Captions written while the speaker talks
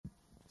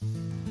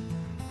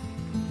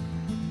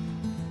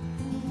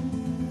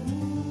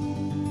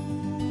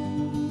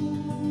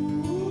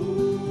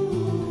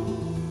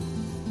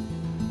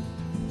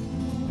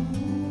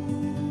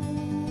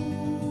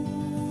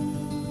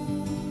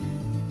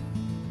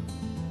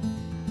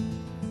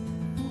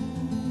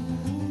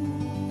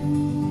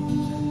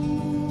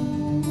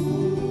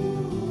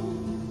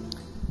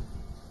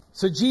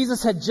So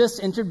Jesus had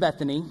just entered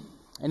Bethany,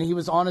 and he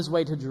was on his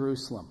way to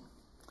Jerusalem.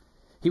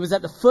 He was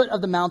at the foot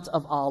of the Mount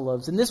of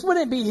Olives, and this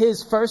wouldn't be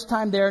his first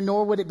time there,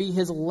 nor would it be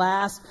his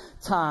last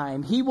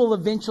time. He will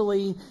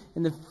eventually,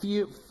 in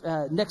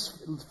the next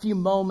few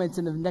moments,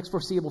 in the next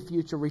foreseeable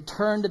future,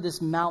 return to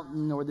this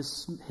mountain or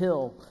this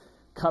hill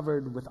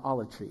covered with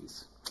olive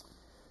trees.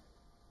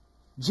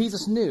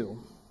 Jesus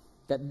knew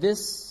that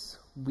this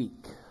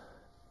week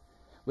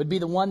would be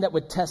the one that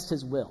would test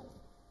his will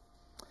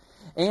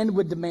and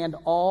would demand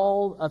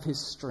all of his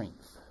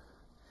strength.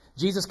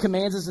 Jesus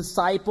commands his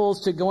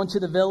disciples to go into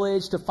the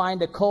village to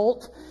find a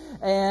colt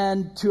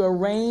and to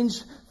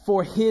arrange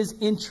for his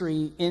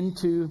entry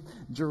into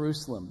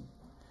Jerusalem.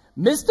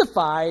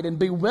 Mystified and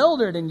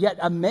bewildered and yet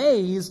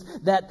amazed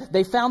that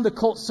they found the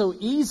colt so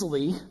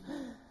easily,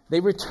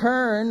 they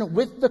return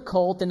with the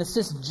colt and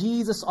assist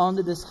Jesus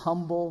onto this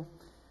humble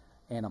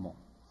animal.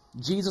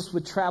 Jesus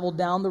would travel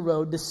down the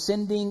road,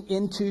 descending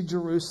into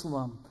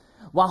Jerusalem,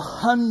 while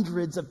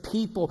hundreds of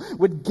people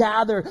would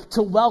gather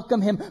to welcome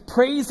him,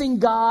 praising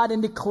God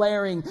and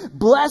declaring,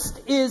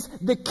 "Blessed is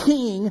the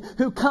King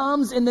who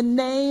comes in the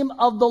name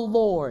of the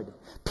Lord.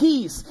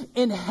 Peace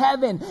in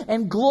heaven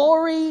and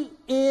glory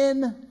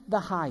in the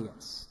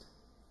highest."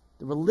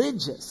 The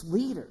religious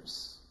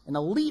leaders, an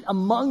elite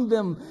among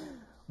them,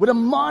 would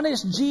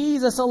admonish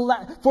Jesus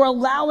for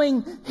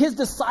allowing his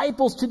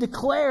disciples to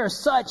declare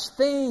such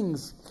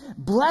things.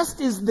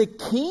 Blessed is the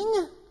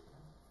King?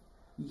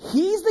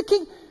 He's the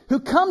King who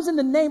comes in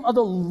the name of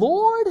the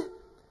Lord?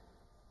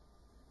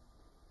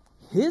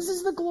 His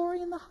is the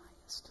glory in the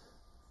highest.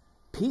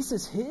 Peace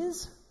is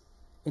his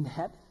in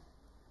heaven?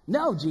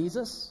 No,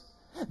 Jesus,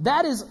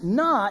 that is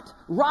not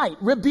right.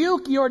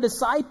 Rebuke your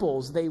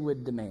disciples, they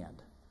would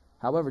demand.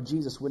 However,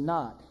 Jesus would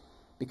not,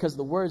 because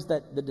the words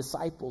that the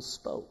disciples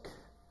spoke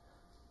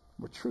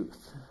were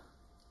truth.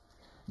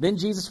 Then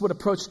Jesus would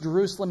approach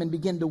Jerusalem and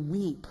begin to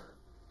weep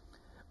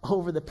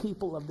over the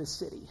people of this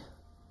city.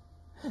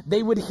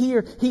 They would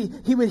hear,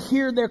 he would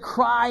hear their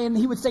cry, and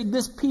he would say,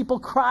 "This people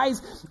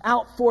cries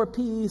out for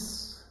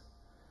peace."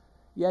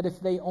 Yet if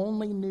they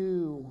only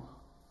knew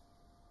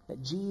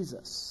that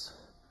Jesus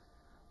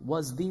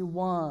was the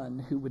one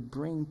who would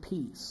bring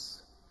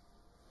peace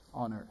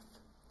on earth.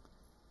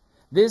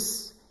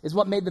 This is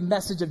what made the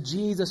message of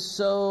Jesus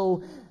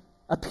so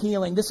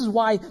appealing. This is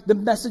why the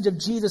message of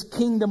Jesus'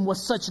 kingdom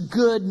was such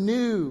good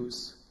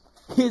news.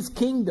 His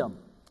kingdom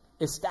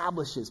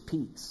establishes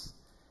peace.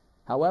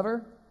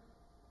 However,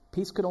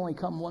 peace could only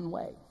come one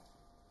way.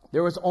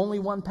 There was only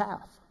one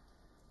path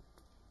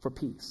for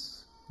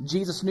peace.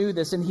 Jesus knew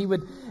this, and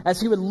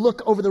as he would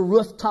look over the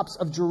rooftops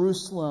of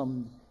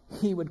Jerusalem,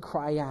 he would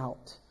cry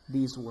out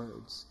these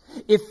words.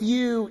 "If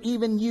you,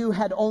 even you,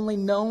 had only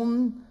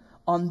known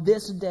on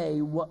this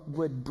day what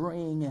would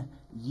bring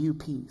you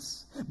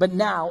peace. But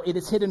now it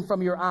is hidden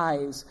from your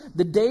eyes.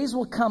 The days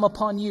will come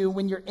upon you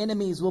when your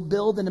enemies will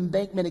build an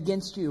embankment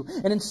against you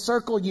and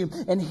encircle you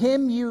and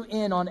hem you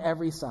in on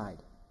every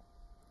side.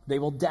 They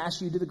will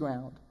dash you to the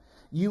ground,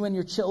 you and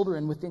your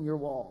children within your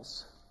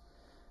walls.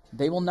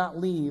 They will not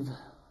leave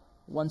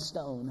one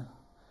stone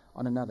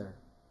on another,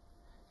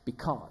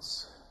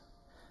 because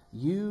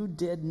you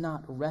did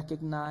not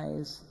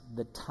recognize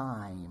the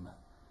time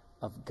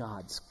of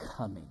God's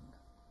coming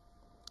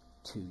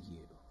to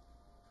you."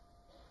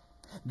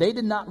 They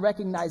did not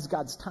recognize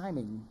God's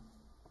timing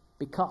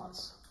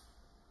because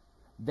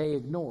they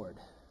ignored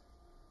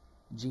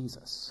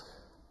Jesus.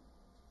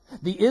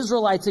 The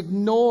Israelites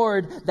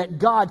ignored that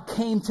God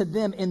came to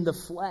them in the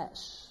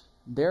flesh.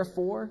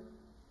 Therefore,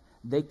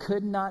 they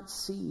could not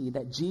see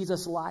that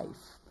Jesus'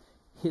 life,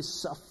 his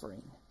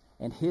suffering,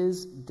 and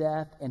his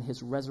death and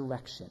his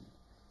resurrection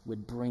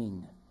would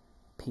bring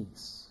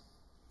peace.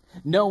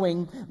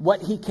 Knowing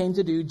what he came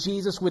to do,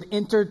 Jesus would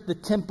enter the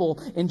temple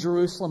in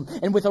Jerusalem.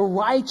 And with a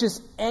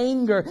righteous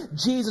anger,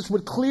 Jesus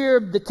would clear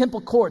the temple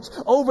courts,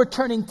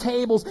 overturning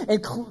tables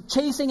and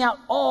chasing out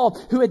all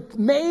who had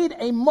made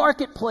a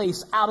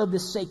marketplace out of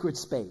this sacred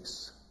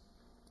space.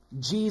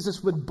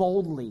 Jesus would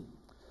boldly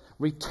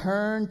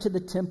return to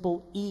the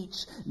temple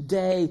each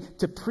day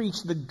to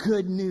preach the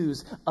good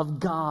news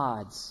of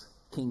God's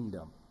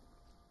kingdom.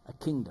 A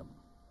kingdom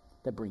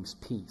that brings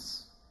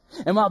peace.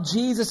 And while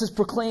Jesus is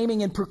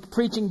proclaiming and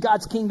preaching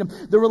God's kingdom,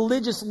 the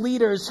religious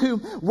leaders who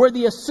were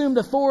the assumed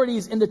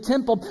authorities in the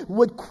temple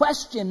would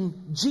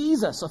question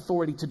Jesus'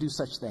 authority to do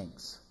such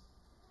things.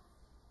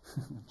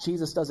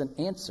 Jesus doesn't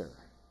answer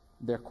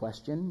their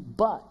question,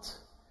 but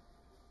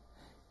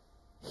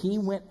he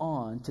went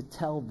on to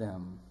tell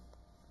them,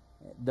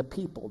 the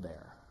people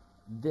there,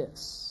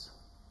 this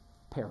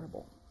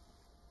parable.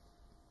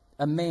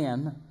 A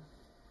man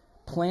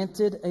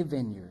planted a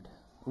vineyard,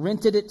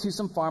 rented it to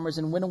some farmers,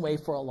 and went away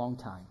for a long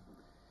time.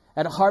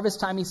 At harvest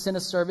time, he sent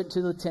a servant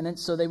to the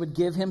tenants so they would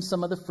give him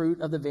some of the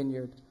fruit of the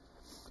vineyard.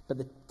 But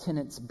the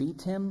tenants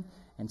beat him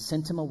and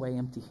sent him away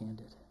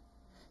empty-handed.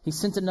 He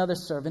sent another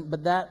servant,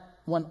 but that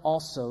one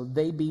also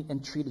they beat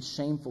and treated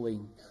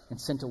shamefully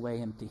and sent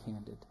away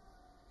empty-handed.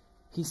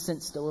 He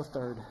sent still a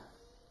third,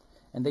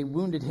 and they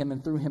wounded him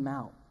and threw him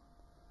out.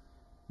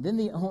 Then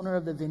the owner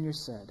of the vineyard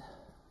said,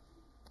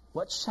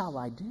 What shall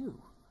I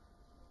do?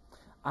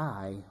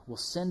 I will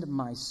send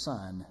my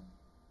son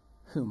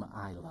whom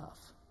I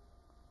love.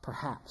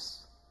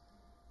 Perhaps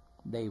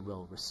they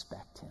will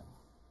respect him."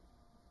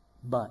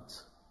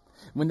 But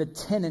when the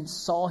tenants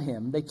saw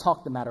him, they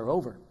talked the matter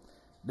over.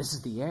 "This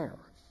is the heir,"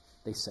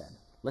 they said.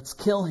 "Let's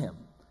kill him,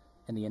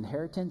 and the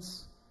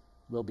inheritance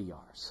will be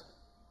ours."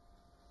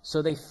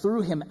 So they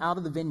threw him out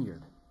of the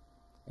vineyard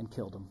and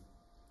killed him.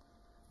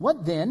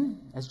 What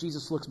then, as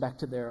Jesus looks back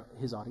to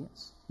his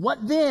audience,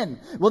 what then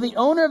will the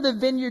owner of the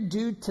vineyard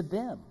do to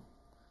them?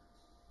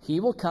 He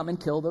will come and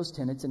kill those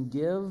tenants and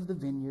give the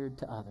vineyard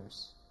to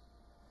others.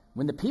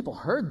 When the people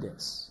heard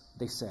this,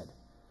 they said,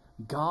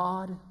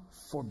 "God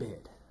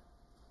forbid."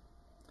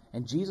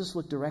 And Jesus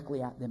looked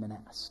directly at them and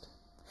asked,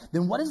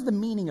 "Then what is the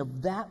meaning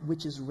of that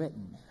which is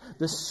written?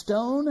 The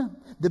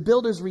stone the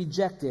builders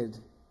rejected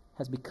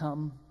has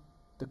become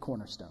the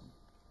cornerstone.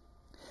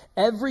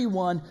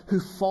 Everyone who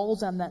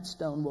falls on that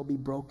stone will be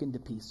broken to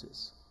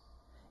pieces.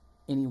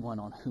 Anyone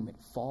on whom it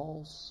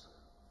falls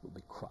will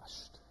be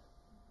crushed."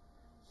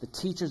 The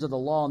teachers of the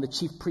law and the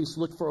chief priests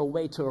looked for a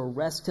way to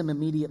arrest him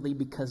immediately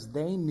because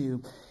they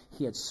knew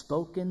he had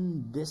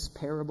spoken this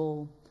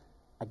parable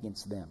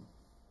against them.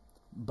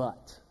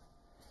 But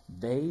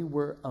they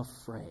were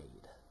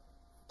afraid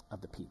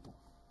of the people.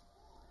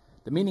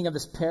 The meaning of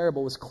this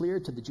parable was clear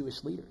to the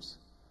Jewish leaders.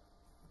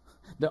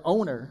 The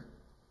owner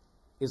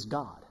is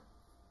God.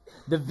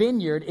 The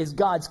vineyard is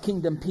God's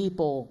kingdom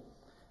people.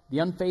 The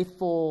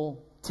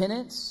unfaithful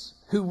tenants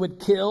who would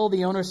kill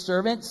the owner's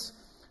servants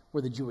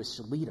were the Jewish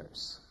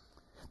leaders.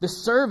 The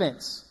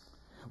servants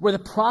were the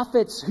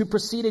prophets who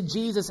preceded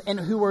Jesus and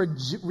who were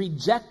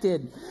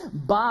rejected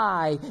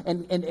by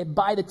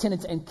the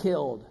tenants and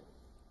killed.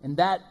 And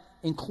that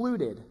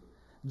included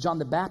John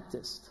the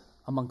Baptist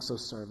amongst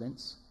those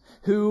servants,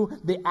 who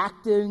the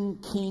acting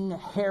King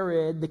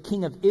Herod, the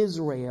king of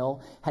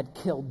Israel, had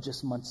killed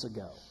just months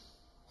ago.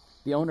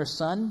 The owner's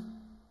son,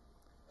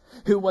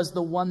 who was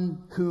the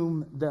one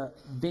whom the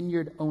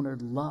vineyard owner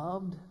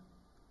loved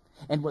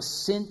and was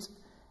sent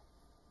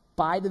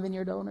by the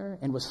vineyard owner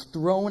and was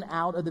thrown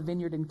out of the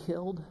vineyard and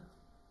killed,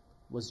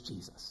 was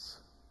Jesus.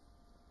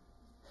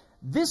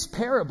 This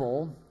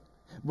parable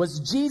was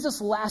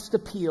Jesus' last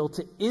appeal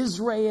to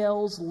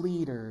Israel's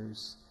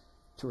leaders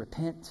to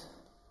repent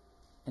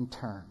and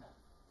turn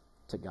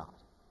to God.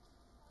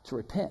 To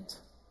repent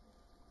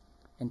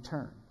and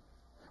turn.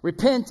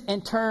 Repent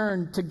and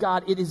turn to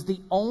God. It is the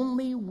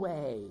only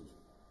way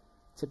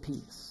to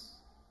peace.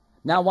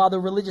 Now, while the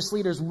religious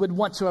leaders would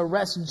want to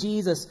arrest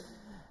Jesus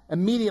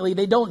immediately,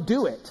 they don't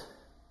do it.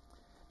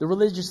 The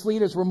religious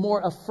leaders were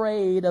more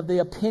afraid of the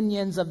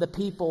opinions of the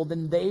people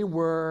than they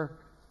were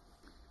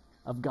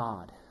of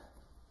God.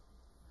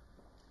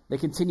 They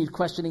continued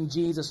questioning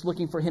Jesus,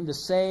 looking for him to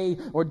say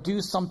or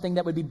do something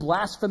that would be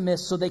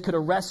blasphemous so they could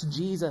arrest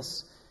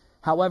Jesus.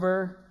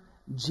 However,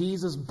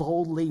 Jesus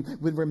boldly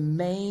would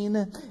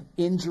remain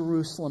in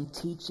Jerusalem,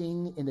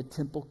 teaching in the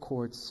temple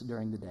courts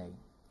during the day.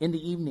 In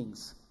the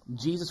evenings,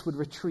 Jesus would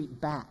retreat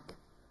back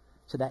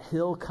to that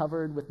hill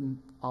covered with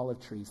olive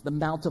trees, the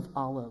Mount of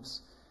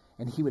Olives,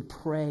 and he would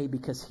pray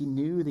because he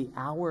knew the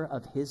hour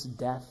of his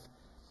death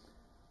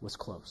was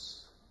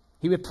close.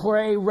 He would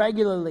pray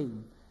regularly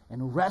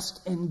and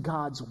rest in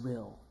God's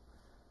will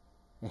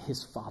and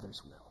his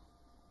Father's will.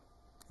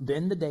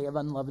 Then the day of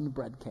unleavened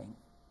bread came.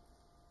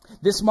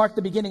 This marked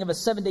the beginning of a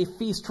 7-day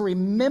feast to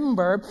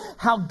remember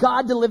how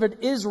God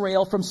delivered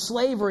Israel from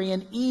slavery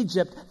in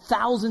Egypt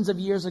thousands of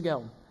years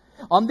ago.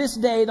 On this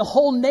day, the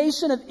whole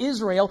nation of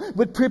Israel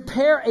would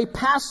prepare a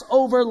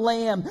Passover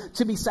lamb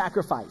to be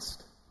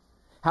sacrificed.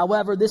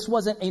 However, this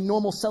wasn't a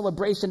normal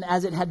celebration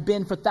as it had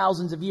been for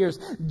thousands of years.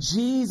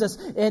 Jesus,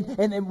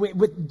 and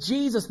with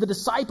Jesus, the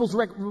disciples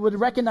would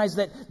recognize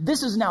that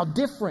this is now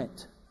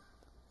different.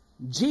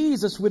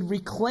 Jesus would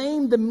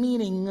reclaim the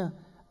meaning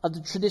of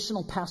the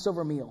traditional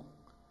Passover meal.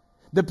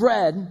 The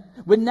bread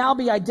would now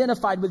be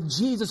identified with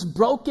Jesus'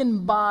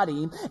 broken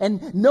body,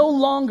 and no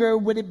longer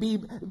would it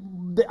be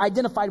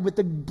identified with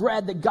the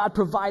bread that God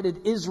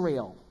provided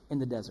Israel in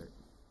the desert.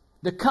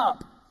 The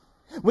cup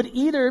would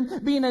either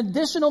be an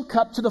additional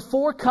cup to the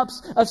 4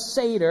 cups of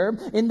Seder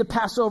in the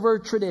Passover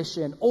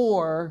tradition,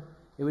 or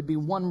it would be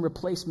one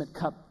replacement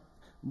cup,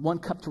 one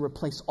cup to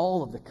replace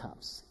all of the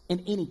cups.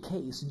 In any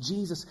case,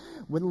 Jesus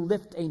would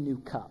lift a new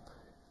cup.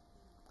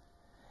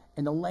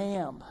 And the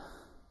lamb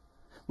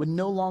would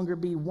no longer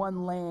be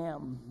one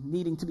lamb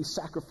needing to be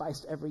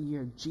sacrificed every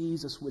year.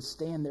 Jesus would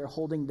stand there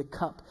holding the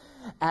cup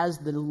as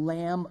the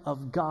Lamb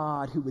of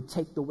God who would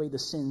take away the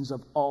sins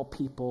of all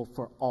people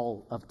for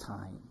all of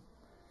time.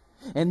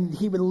 And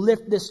he would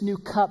lift this new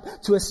cup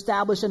to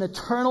establish an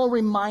eternal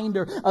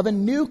reminder of a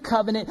new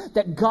covenant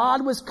that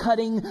God was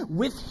cutting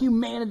with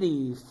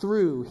humanity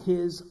through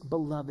his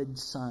beloved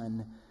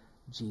Son,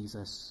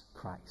 Jesus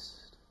Christ.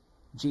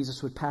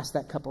 Jesus would pass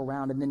that cup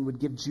around and then would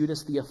give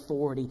Judas the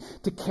authority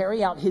to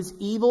carry out his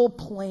evil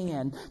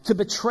plan to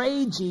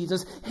betray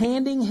Jesus,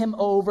 turning him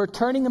over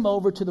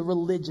to the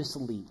religious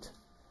elite.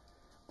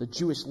 The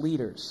Jewish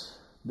leaders,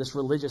 this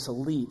religious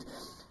elite,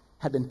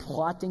 had been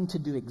plotting to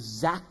do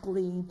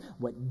exactly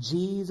what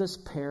Jesus'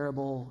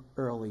 parable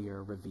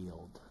earlier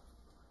revealed.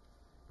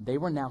 They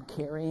were now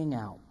carrying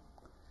out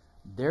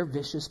their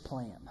vicious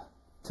plan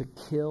to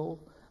kill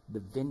the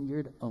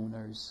vineyard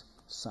owner's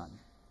son.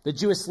 The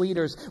Jewish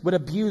leaders would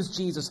abuse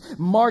Jesus,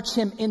 march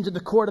him into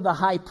the court of the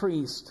high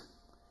priest.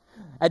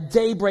 At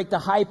daybreak, the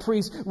high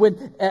priest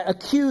would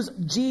accuse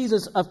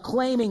Jesus of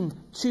claiming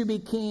to be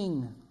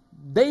king.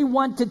 They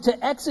wanted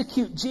to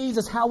execute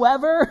Jesus.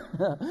 However,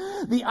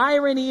 the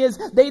irony is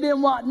they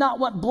didn't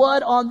want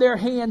blood on their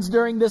hands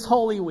during this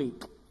Holy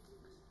Week.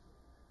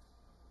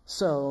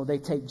 So they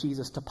take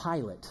Jesus to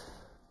Pilate.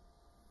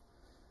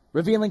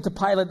 Revealing to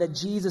Pilate that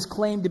Jesus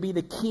claimed to be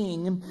the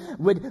king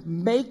would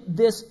make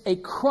this a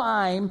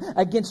crime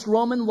against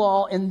Roman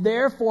law and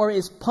therefore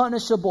is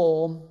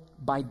punishable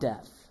by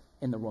death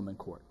in the Roman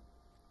court.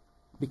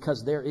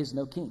 Because there is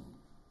no king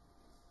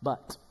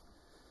but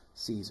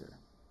Caesar.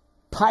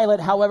 Pilate,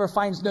 however,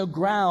 finds no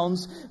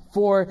grounds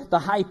for the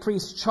high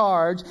priest's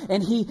charge,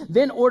 and he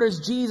then orders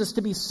Jesus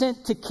to be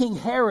sent to King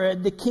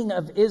Herod, the king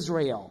of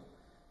Israel.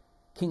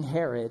 King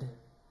Herod,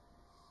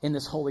 in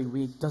this Holy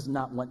Week, does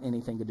not want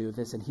anything to do with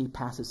this, and he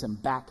passes him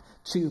back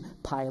to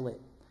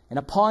Pilate. And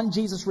upon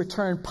Jesus'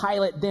 return,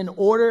 Pilate then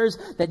orders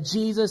that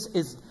Jesus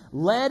is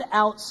led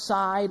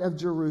outside of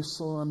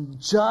Jerusalem,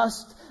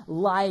 just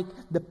like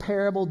the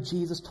parable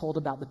Jesus told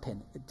about the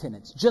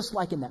tenants, just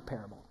like in that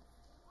parable.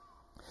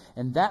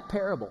 And that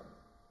parable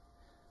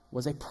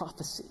was a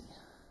prophecy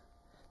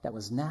that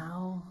was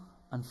now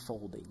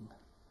unfolding.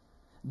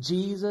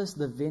 Jesus,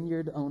 the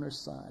vineyard owner's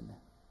son,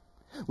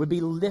 would be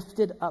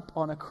lifted up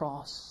on a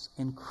cross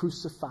and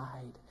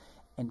crucified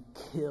and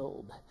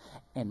killed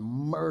and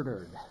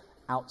murdered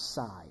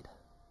outside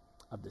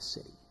of the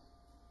city.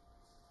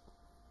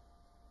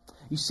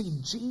 You see,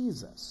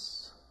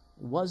 Jesus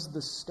was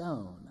the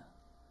stone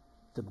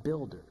the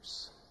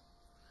builders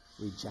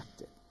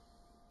rejected.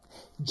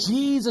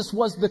 Jesus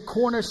was the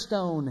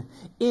cornerstone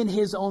in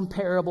his own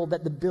parable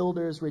that the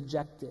builders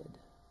rejected.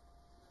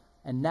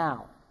 And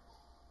now,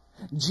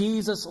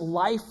 Jesus'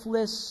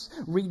 lifeless,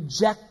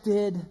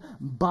 rejected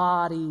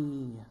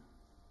body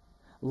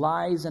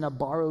lies in a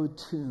borrowed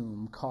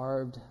tomb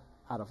carved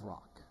out of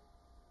rock.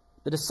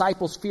 The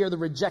disciples fear the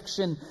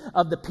rejection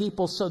of the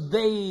people, so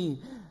they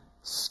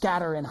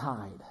scatter and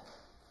hide.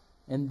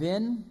 And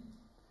then,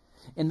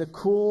 in the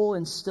cool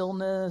and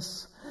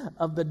stillness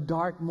of the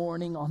dark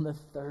morning on the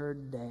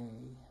third day,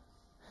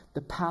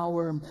 the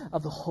power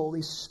of the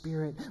Holy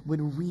Spirit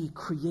would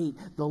recreate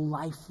the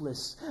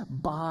lifeless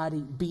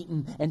body,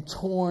 beaten and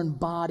torn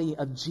body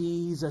of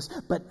Jesus,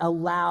 but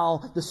allow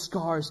the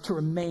scars to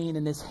remain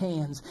in his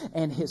hands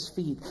and his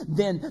feet.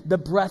 Then the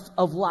breath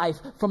of life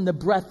from the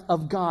breath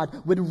of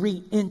God would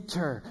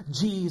re-enter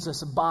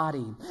Jesus'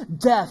 body.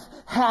 Death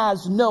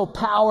has no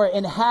power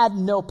and had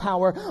no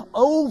power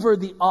over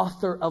the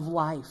author of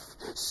life.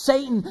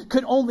 Satan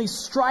could only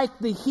strike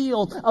the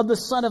heel of the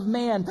Son of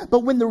Man,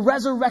 but when the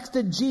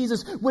resurrected Jesus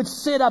would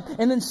sit up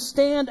and then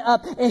stand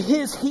up, and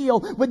his heel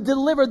would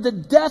deliver the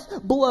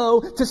death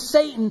blow to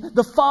Satan,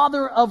 the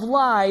father of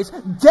lies,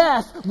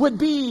 death would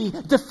be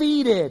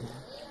defeated.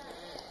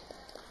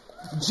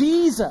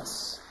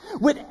 Jesus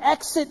would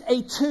exit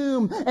a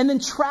tomb and then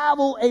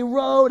travel a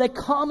road, a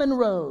common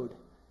road,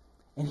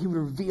 and he would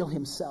reveal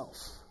himself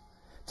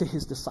to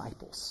his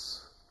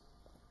disciples.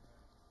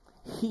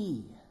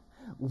 He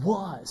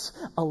was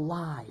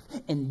alive,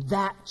 and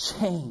that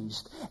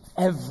changed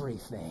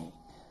everything.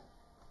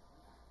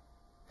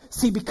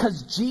 See,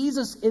 because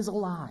Jesus is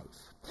alive,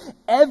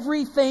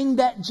 everything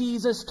that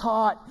Jesus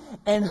taught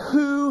and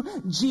who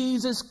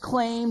Jesus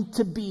claimed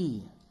to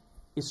be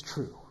is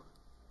true.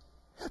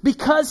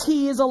 Because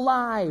he is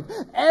alive,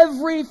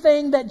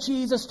 everything that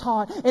Jesus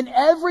taught and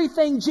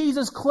everything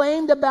Jesus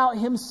claimed about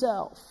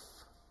himself,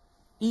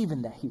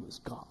 even that he was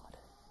God,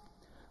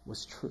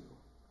 was true.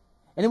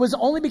 And it was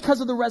only because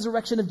of the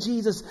resurrection of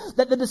Jesus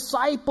that the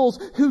disciples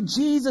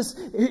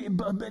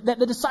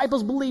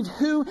believed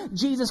who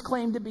Jesus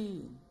claimed to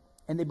be.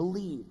 And they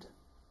believed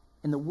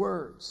in the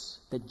words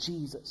that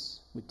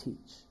Jesus would teach.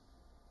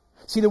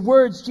 See, the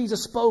words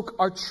Jesus spoke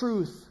are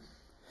truth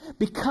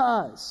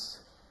because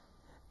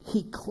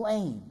he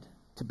claimed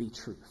to be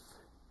truth.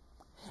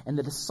 And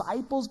the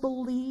disciples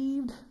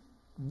believed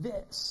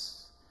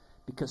this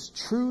because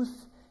truth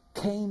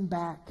came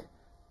back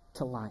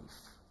to life.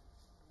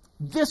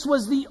 This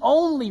was the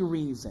only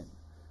reason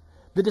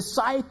the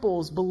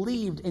disciples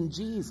believed in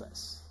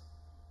Jesus.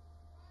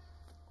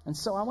 And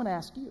so I want to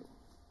ask you,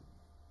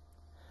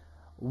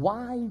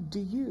 why do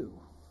you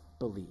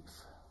believe?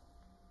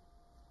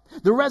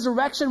 The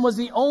resurrection was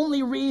the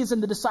only reason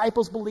the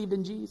disciples believed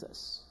in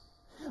Jesus.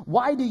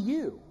 Why do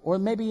you, or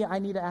maybe I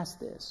need to ask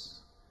this,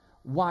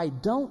 why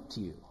don't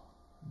you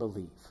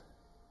believe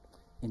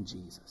in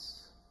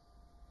Jesus?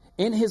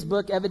 In his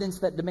book, Evidence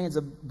That Demands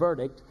a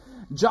Verdict,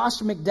 Josh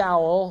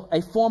McDowell,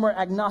 a former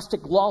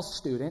agnostic law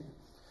student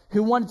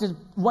who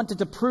wanted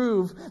to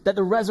prove that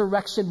the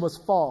resurrection was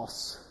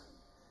false,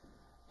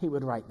 he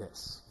would write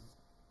this.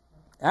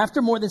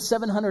 After more than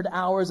 700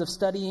 hours of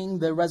studying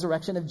the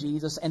resurrection of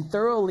Jesus and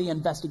thoroughly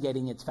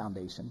investigating its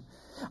foundation,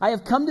 I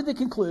have come to the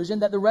conclusion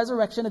that the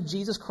resurrection of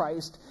Jesus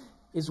Christ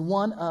is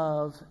one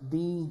of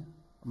the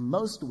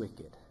most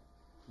wicked,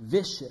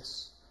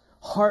 vicious,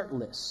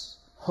 heartless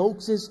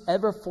hoaxes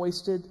ever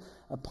foisted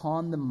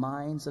upon the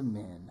minds of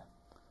men.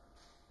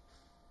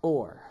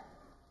 Or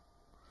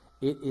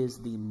it is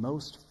the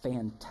most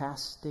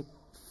fantastic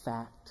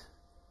fact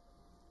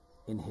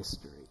in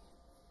history.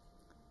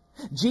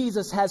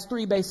 Jesus has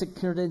three basic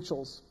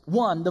credentials.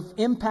 1, the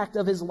impact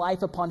of his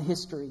life upon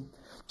history.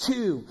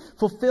 2,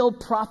 fulfilled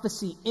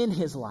prophecy in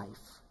his life.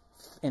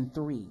 And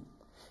 3,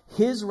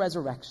 his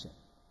resurrection.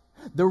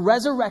 The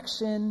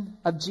resurrection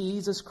of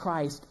Jesus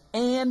Christ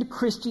and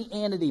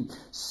Christianity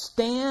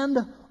stand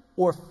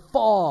or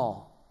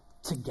fall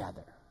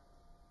together.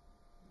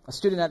 A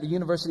student at the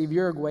University of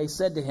Uruguay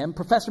said to him,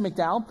 "Professor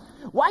McDowell,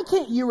 why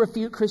can't you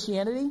refute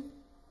Christianity?"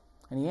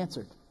 And he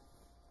answered,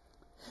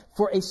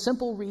 "For a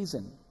simple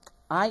reason.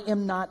 I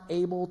am not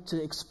able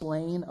to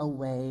explain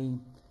away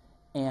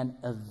an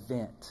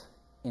event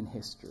in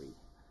history,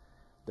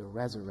 the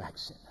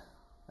resurrection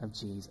of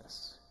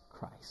Jesus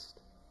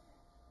Christ.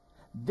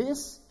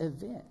 This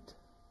event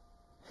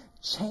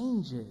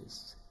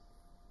changes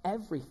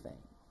everything.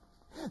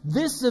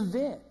 This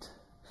event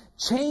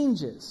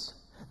changes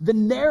the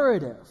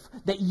narrative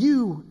that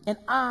you and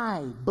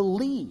I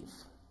believe.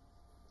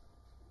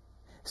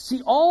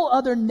 See, all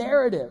other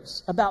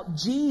narratives about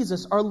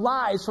Jesus are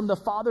lies from the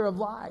father of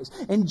lies.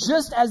 And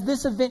just as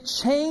this event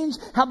changed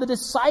how the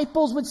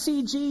disciples would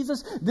see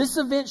Jesus, this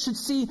event should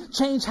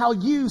change how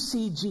you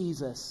see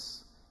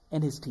Jesus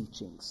and his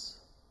teachings.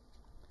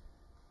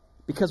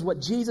 Because what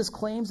Jesus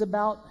claims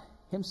about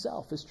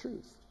himself is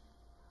truth.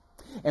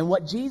 And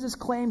what Jesus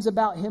claims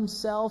about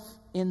himself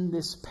in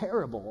this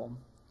parable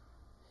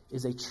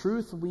is a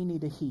truth we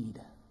need to heed.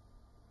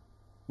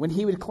 When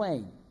he would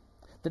claim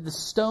that the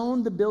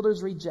stone the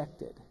builders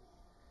rejected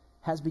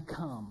has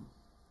become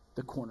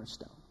the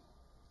cornerstone.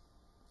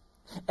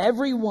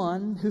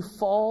 Everyone who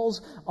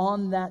falls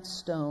on that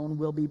stone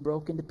will be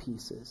broken to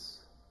pieces.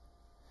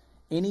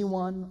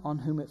 Anyone on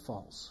whom it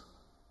falls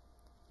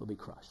will be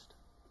crushed.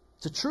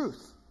 It's a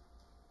truth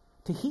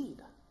to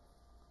heed.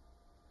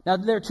 Now,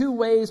 there are two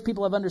ways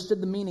people have understood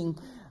the meaning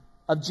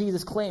of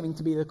Jesus claiming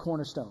to be the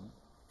cornerstone.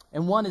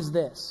 And one is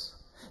this: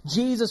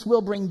 Jesus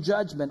will bring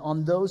judgment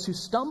on those who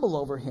stumble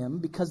over him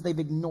because they've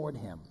ignored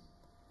him.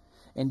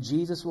 And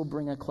Jesus will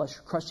bring a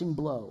crushing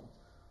blow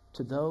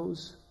to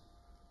those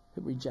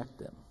who reject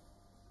them.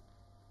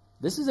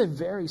 This is a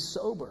very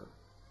sober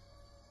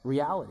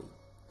reality.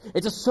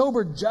 It's a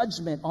sober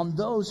judgment on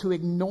those who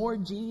ignore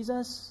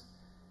Jesus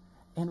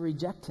and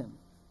reject him.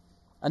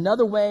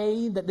 Another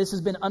way that this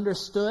has been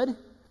understood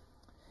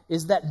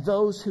is that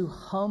those who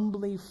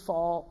humbly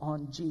fall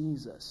on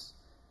Jesus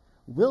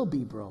will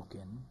be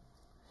broken,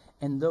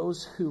 and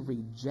those who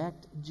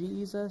reject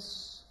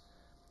Jesus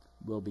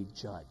will be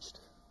judged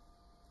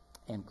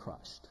and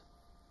crushed.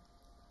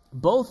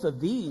 Both of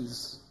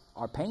these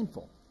are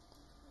painful.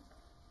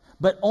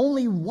 But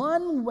only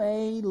one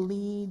way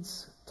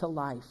leads to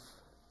life.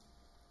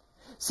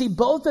 See,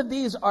 both of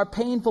these are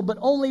painful, but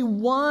only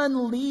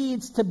one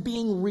leads to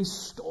being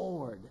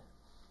restored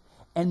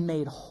and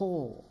made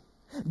whole.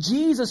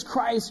 Jesus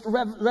Christ's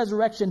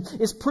resurrection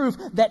is proof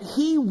that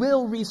he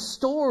will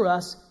restore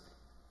us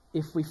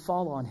if we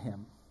fall on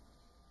him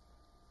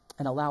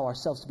and allow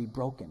ourselves to be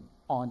broken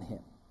on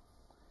him.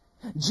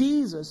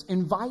 Jesus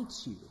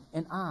invites you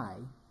and I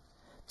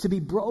to be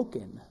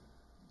broken.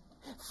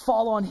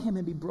 Fall on him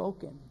and be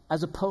broken,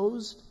 as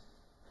opposed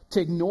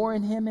to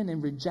ignoring him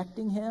and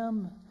rejecting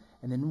him.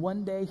 And then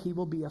one day he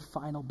will be a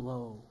final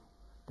blow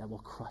that will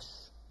crush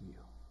you.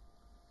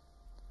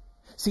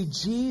 See,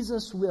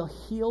 Jesus will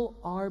heal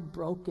our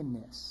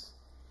brokenness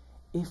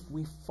if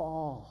we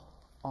fall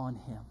on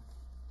him.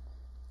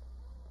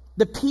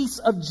 The peace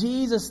of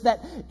Jesus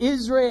that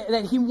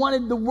he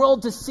wanted the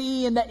world to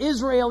see, and that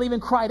Israel even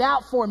cried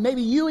out for, and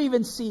maybe you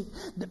even seek.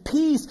 The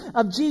peace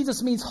of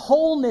Jesus means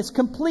wholeness,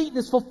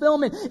 completeness,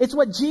 fulfillment. It's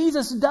what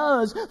Jesus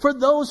does for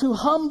those who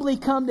humbly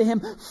come to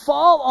him,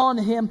 fall on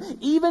him,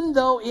 even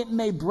though it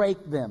may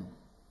break them.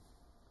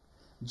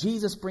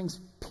 Jesus brings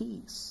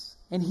peace,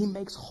 and he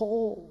makes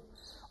whole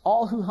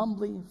all who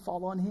humbly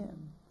fall on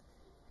him.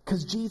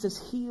 Because Jesus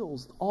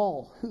heals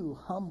all who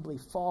humbly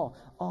fall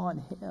on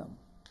him.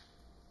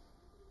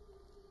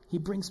 He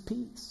brings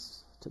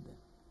peace to them.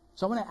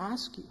 So I want to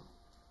ask you,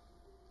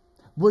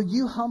 will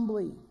you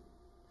humbly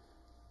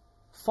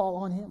fall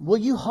on him? Will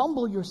you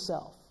humble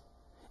yourself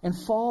and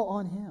fall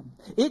on him?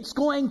 It's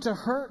going to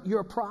hurt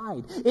your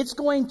pride. It's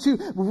going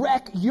to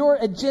wreck your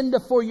agenda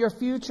for your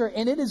future.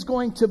 And it is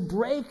going to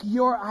break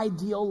your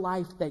ideal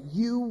life that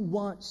you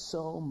want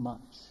so much.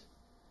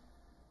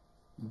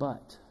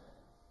 But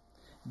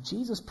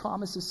Jesus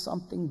promises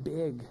something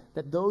big,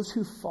 that those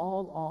who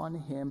fall on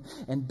him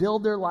and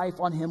build their life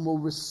on him will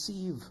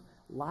receive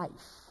life.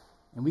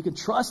 And we can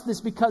trust this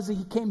because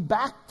he came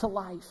back to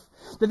life.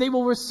 That they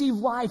will receive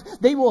life.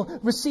 They will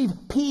receive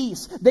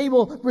peace. They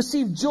will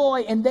receive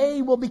joy. And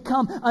they will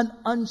become an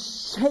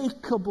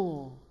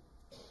unshakable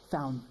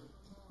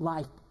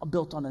life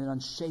built on an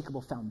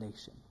unshakable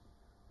foundation.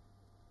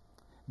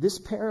 This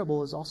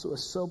parable is also a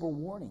sober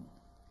warning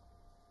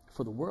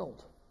for the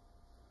world.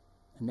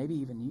 And maybe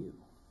even you.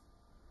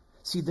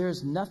 See,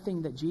 there's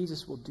nothing that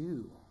Jesus will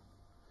do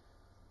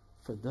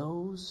for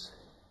those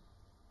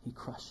he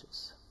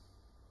crushes.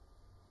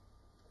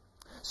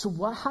 So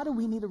how do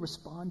we need to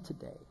respond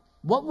today?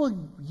 What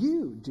will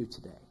you do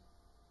today?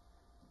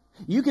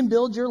 You can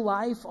build your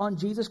life on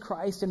Jesus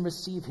Christ and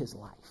receive his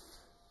life.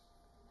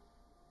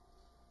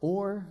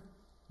 Or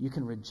you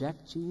can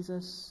reject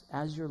Jesus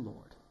as your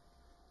Lord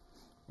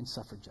and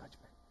suffer judgment.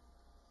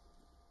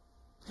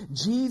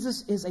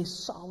 Jesus is a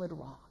solid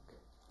rock,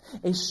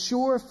 a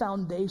sure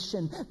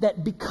foundation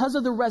that because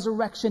of the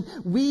resurrection,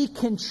 we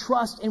can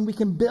trust and we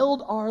can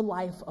build our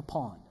life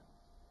upon.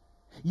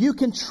 You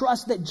can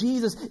trust that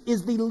Jesus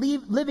is the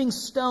living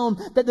stone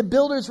that the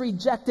builders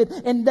rejected,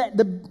 and that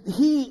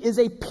he is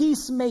a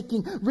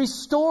peacemaking,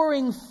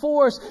 restoring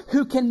force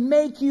who can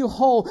make you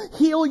whole,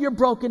 heal your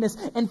brokenness,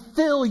 and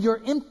fill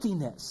your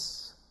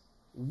emptiness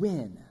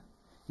when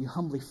you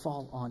humbly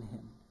fall on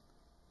him.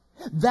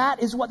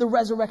 That is what the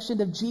resurrection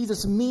of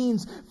Jesus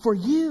means for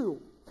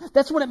you.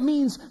 That's what it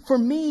means for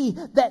me,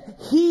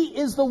 that he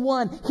is the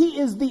one, he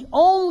is the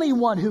only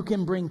one who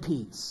can bring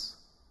peace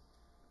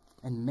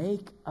and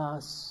make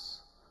us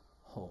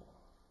whole.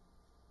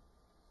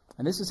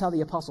 And this is how the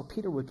Apostle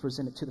Peter would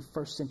present it to the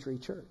first century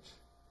church.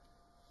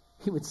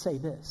 He would say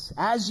this: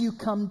 as you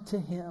come to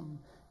him,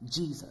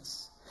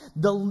 Jesus,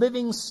 the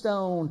living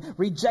stone,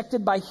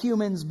 rejected by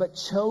humans but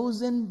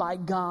chosen by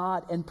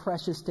God and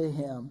precious to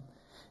him,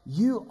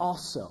 you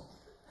also,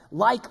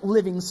 like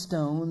living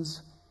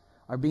stones,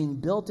 are being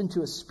built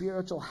into a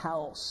spiritual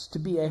house to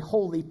be a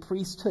holy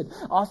priesthood,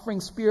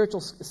 offering spiritual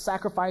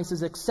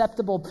sacrifices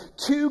acceptable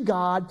to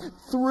God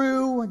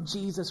through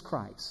Jesus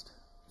Christ.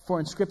 For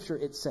in Scripture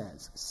it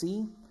says,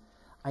 see,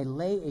 I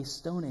lay a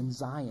stone in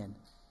Zion,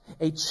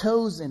 a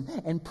chosen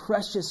and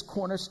precious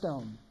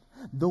cornerstone.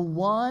 The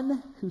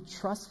one who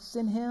trusts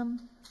in him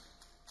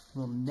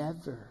will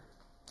never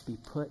be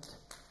put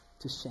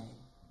to shame.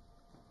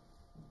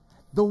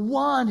 The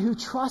one who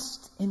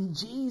trusts in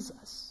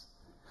Jesus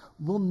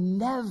will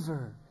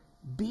never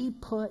be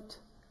put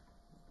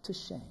to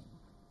shame.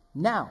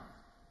 Now,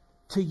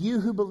 to you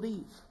who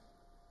believe,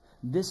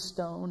 this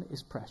stone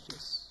is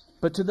precious.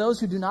 But to those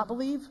who do not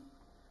believe,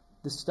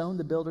 the stone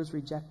the builders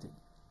rejected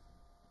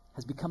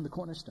has become the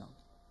cornerstone,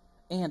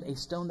 and a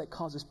stone that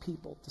causes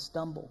people to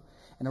stumble,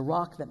 and a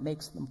rock that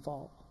makes them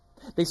fall.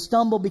 They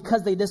stumble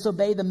because they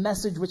disobey the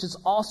message, which is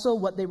also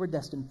what they were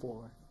destined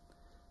for.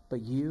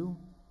 But you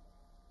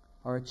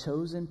are a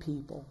chosen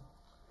people,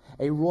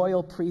 a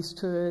royal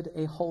priesthood,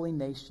 a holy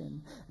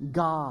nation,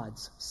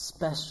 God's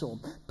special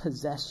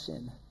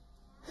possession,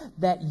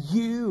 that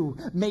you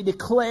may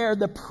declare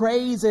the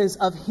praises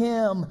of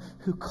him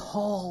who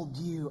called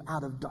you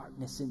out of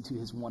darkness into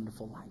his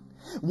wonderful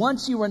light.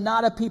 Once you were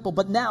not a people,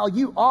 but now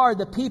you are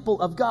the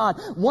people of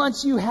God.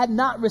 Once you had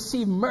not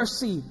received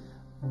mercy,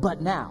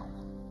 but now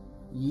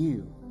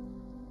you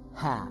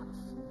have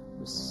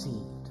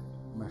received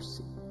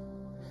mercy.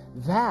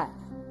 That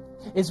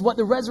is what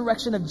the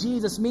resurrection of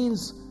Jesus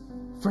means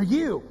for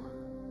you.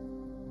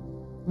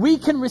 We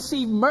can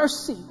receive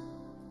mercy.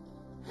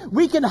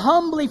 We can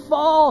humbly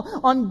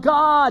fall on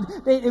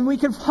God, and we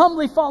can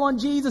humbly fall on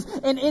Jesus,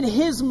 and in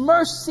his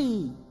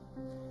mercy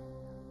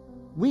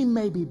we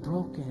may be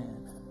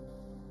broken,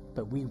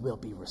 but we will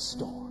be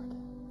restored.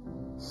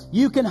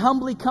 You can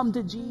humbly come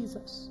to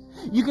Jesus.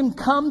 You can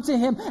come to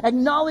him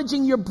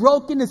acknowledging your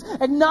brokenness,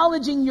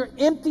 acknowledging your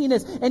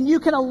emptiness, and you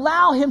can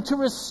allow him to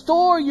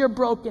restore your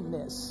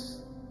brokenness.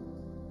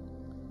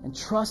 And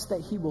trust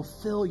that he will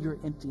fill your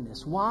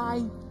emptiness.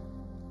 Why?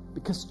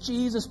 Because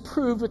Jesus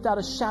proved without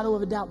a shadow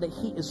of a doubt that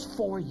he is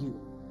for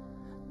you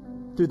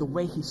through the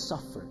way he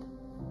suffered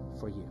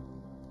for you.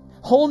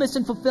 Wholeness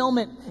and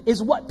fulfillment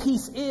is what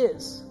peace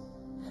is.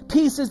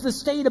 Peace is the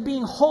state of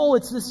being whole.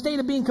 It's the state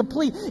of being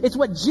complete. It's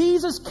what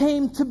Jesus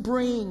came to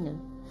bring.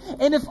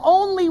 And if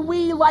only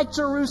we, like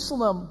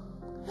Jerusalem,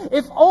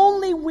 if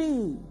only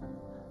we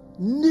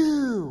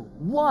knew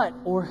what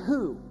or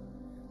who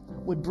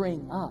would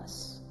bring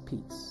us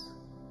peace.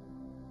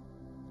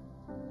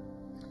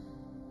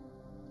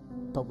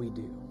 But we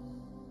do,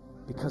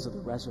 because of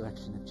the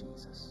resurrection of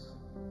Jesus.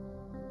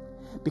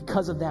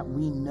 Because of that,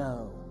 we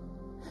know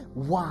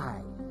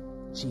why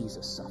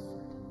Jesus suffered.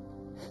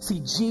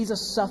 See,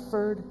 Jesus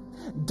suffered,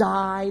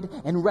 died,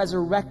 and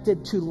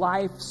resurrected to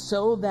life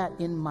so that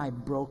in my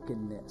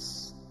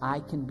brokenness, I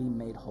can be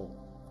made whole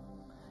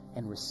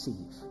and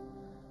receive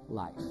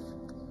life.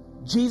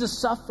 Jesus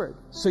suffered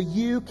so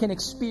you can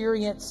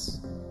experience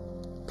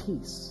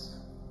peace.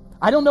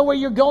 I don't know where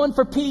you're going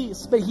for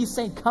peace, but he's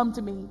saying, come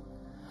to me.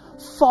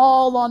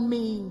 Fall on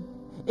me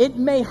It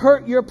may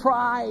hurt your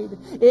pride.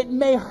 It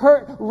may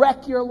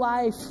wreck your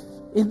life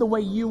in the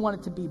way you want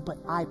it to be. But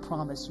I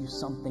promise you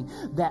something.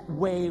 That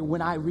way,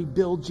 when I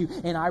rebuild you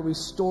and I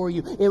restore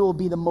you, it will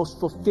be the most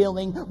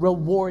fulfilling,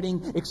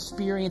 rewarding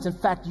experience. In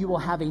fact, you will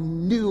have a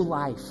new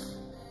life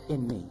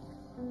in me.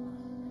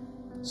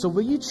 So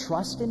will you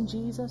trust in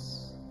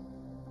Jesus?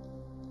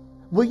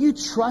 Will you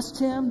trust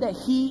Him that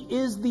He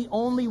is the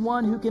only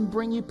one who can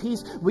bring you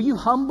peace? Will you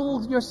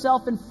humble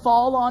yourself and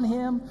fall on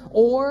Him?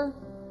 Or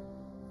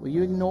will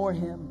you ignore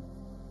Him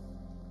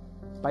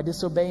by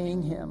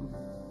disobeying Him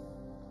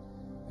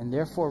and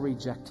therefore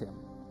reject Him?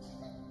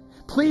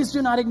 Please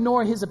do not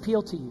ignore His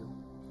appeal to you.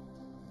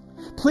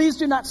 Please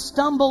do not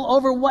stumble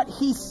over what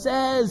He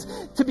says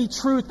to be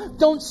truth.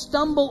 Don't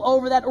stumble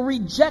over that or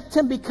reject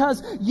Him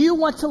because you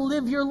want to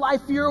live your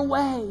life your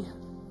way.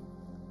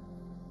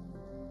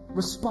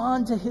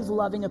 Respond to His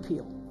loving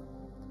appeal.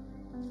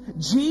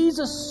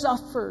 Jesus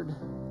suffered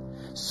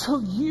so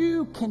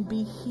you can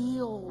be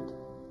healed.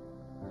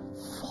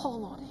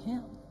 Fall on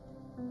Him.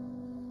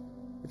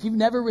 If you've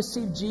never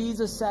received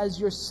Jesus as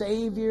your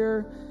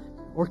Savior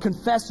or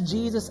confessed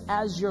Jesus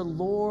as your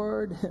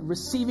Lord,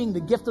 receiving the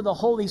gift of the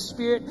Holy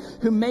Spirit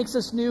who makes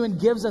us new and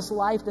gives us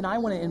life, then I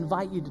want to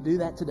invite you to do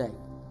that today.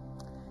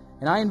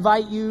 And I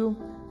invite you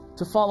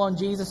to fall on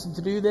Jesus, and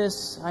to do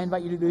this, I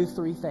invite you to do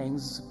 3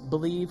 things.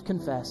 Believe,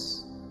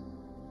 confess,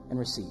 and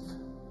receive.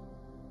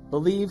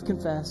 Believe,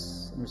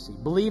 confess, and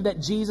receive. Believe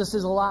that Jesus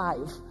is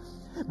alive.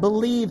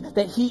 Believe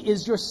that He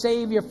is your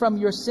Savior from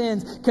your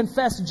sins.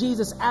 Confess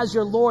Jesus as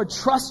your Lord,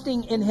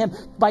 trusting in Him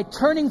by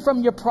turning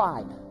from your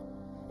pride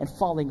and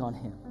falling on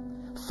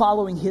Him,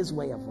 following His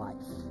way of life.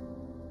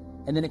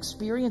 And then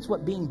experience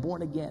what being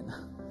born again,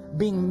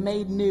 being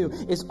made new,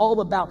 is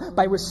all about,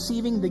 by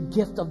receiving the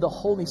gift of the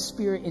Holy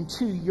Spirit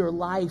into your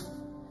life.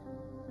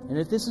 And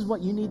if this is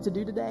what you need to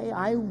do today,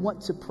 I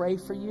want to pray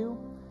for you.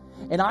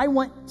 And I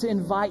want to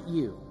invite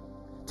you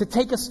to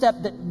take a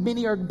step that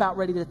many are about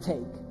ready to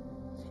take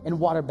in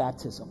water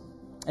baptism.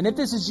 And if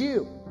this is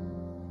you,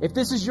 if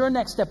this is your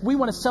next step, we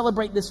want to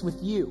celebrate this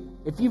with you.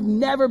 If you've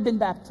never been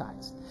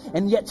baptized,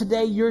 and yet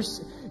today you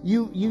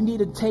need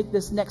to take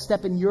this next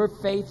step in your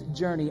faith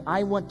journey,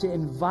 I want to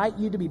invite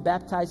you to be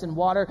baptized in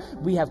water.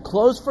 We have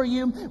clothes for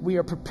you. We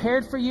are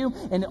prepared for you.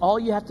 And all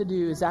you have to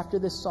do is, after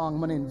this song, I'm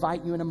going to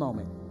invite you in a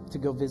moment to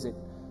go visit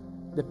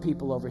the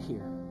people over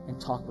here and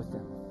talk with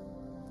them.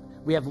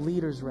 We have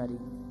leaders ready.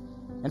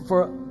 And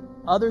for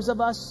others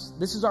of us,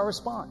 this is our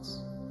response.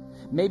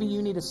 Maybe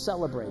you need to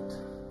celebrate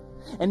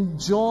and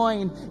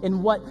join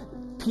in what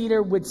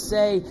Peter would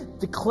say,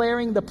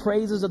 declaring the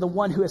praises of the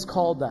one who has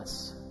called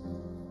us,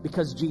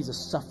 because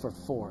Jesus suffered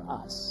for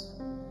us.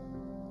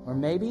 Or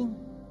maybe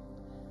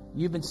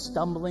you've been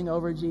stumbling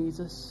over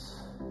Jesus,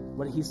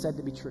 what He said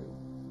to be true,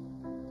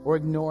 or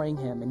ignoring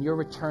Him, and you're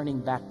returning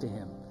back to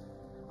Him.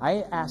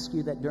 I ask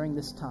you that during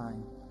this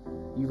time,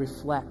 you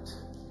reflect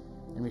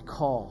and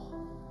recall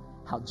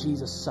how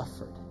Jesus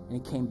suffered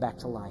and He came back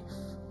to life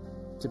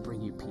to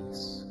bring you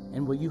peace.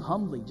 And will you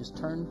humbly just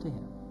turn to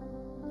Him?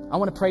 I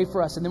want to pray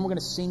for us, and then we're going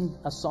to sing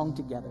a song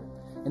together.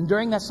 And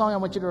during that song, I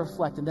want you to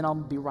reflect, and then I'll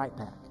be right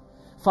back.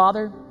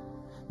 Father,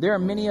 there are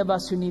many of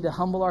us who need to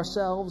humble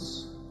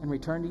ourselves and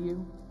return to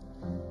You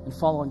and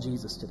follow on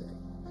Jesus today.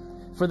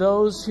 For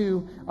those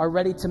who are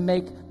ready to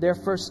make their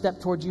first step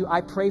towards You,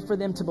 I pray for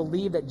them to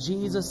believe that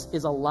Jesus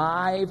is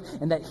alive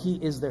and that He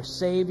is their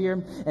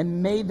Savior.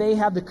 And may they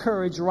have the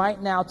courage right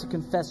now to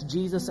confess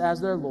Jesus as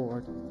their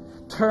Lord,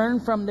 turn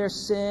from their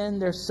sin,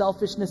 their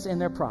selfishness,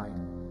 and their pride.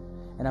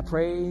 And I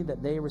pray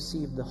that they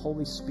receive the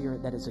Holy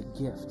Spirit that is a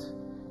gift,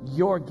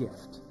 Your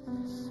gift,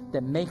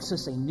 that makes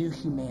us a new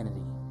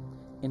humanity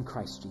in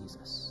Christ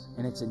Jesus.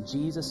 And it's in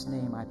Jesus'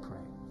 name I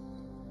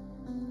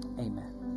pray. Amen.